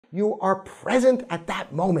you are present at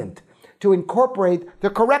that moment to incorporate the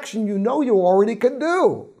correction you know you already can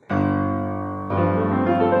do.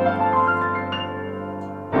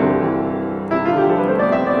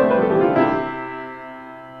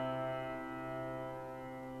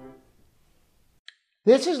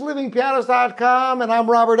 This is livingpianos.com, and I'm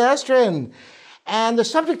Robert Estrin. And the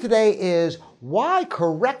subject today is why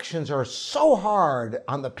corrections are so hard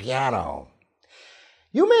on the piano.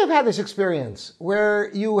 You may have had this experience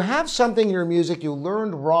where you have something in your music you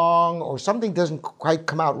learned wrong or something doesn't quite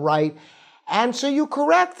come out right, and so you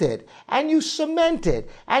correct it, and you cement it,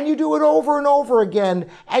 and you do it over and over again,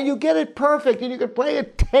 and you get it perfect, and you can play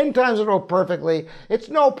it 10 times in a row perfectly. It's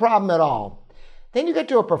no problem at all. Then you get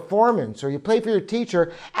to a performance or you play for your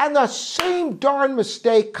teacher and the same darn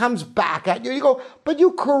mistake comes back at you. You go, but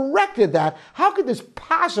you corrected that. How could this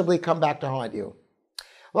possibly come back to haunt you?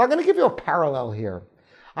 Well, I'm going to give you a parallel here.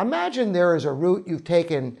 Imagine there is a route you've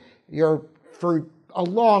taken for a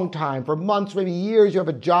long time, for months, maybe years. You have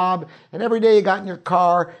a job and every day you got in your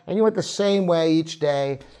car and you went the same way each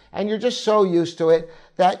day and you're just so used to it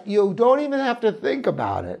that you don't even have to think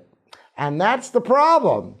about it. And that's the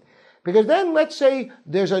problem. Because then let's say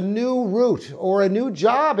there's a new route or a new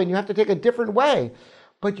job and you have to take a different way.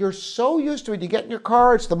 But you're so used to it. You get in your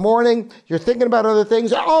car, it's the morning, you're thinking about other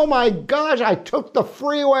things. Oh my gosh, I took the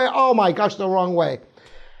freeway. Oh my gosh, the wrong way.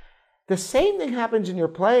 The same thing happens in your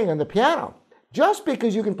playing on the piano. Just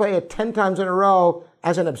because you can play it 10 times in a row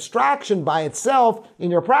as an abstraction by itself in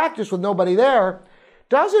your practice with nobody there,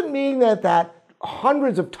 doesn't mean that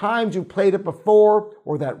hundreds of times you played it before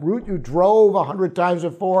or that route you drove 100 times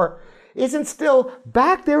before isn't still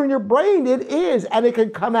back there in your brain. It is, and it can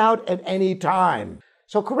come out at any time.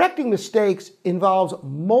 So correcting mistakes involves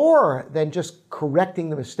more than just correcting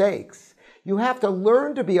the mistakes. You have to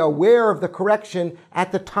learn to be aware of the correction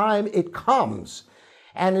at the time it comes.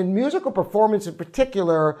 And in musical performance in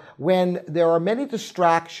particular, when there are many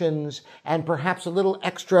distractions and perhaps a little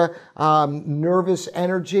extra nervous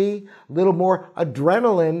energy, a little more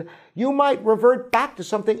adrenaline, you might revert back to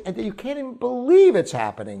something and you can't even believe it's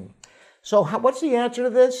happening. So what's the answer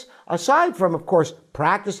to this? Aside from, of course,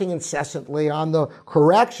 practicing incessantly on the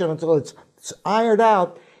correction until it's ironed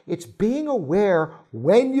out, it's being aware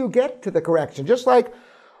when you get to the correction. Just like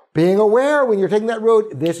being aware when you're taking that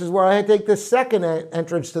route, this is where I take the second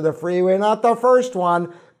entrance to the freeway, not the first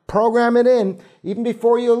one. Program it in. Even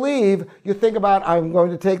before you leave, you think about, I'm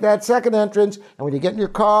going to take that second entrance. And when you get in your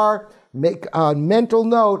car, make a mental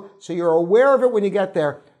note so you're aware of it when you get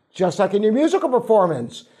there. Just like in your musical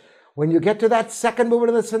performance. When you get to that second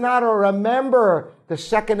movement of the sonata, remember the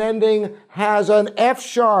second ending has an F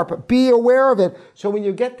sharp. Be aware of it. So when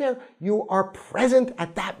you get there, you are present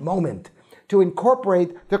at that moment to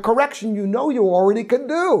incorporate the correction you know you already can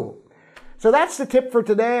do. So that's the tip for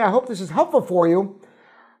today. I hope this is helpful for you.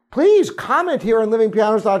 Please comment here on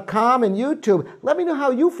livingpianos.com and YouTube. Let me know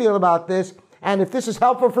how you feel about this. And if this is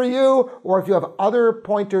helpful for you, or if you have other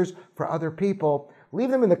pointers for other people, leave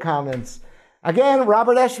them in the comments. Again,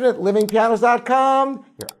 Robert Estrin at livingpianos.com,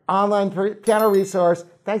 your online piano resource.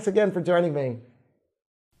 Thanks again for joining me.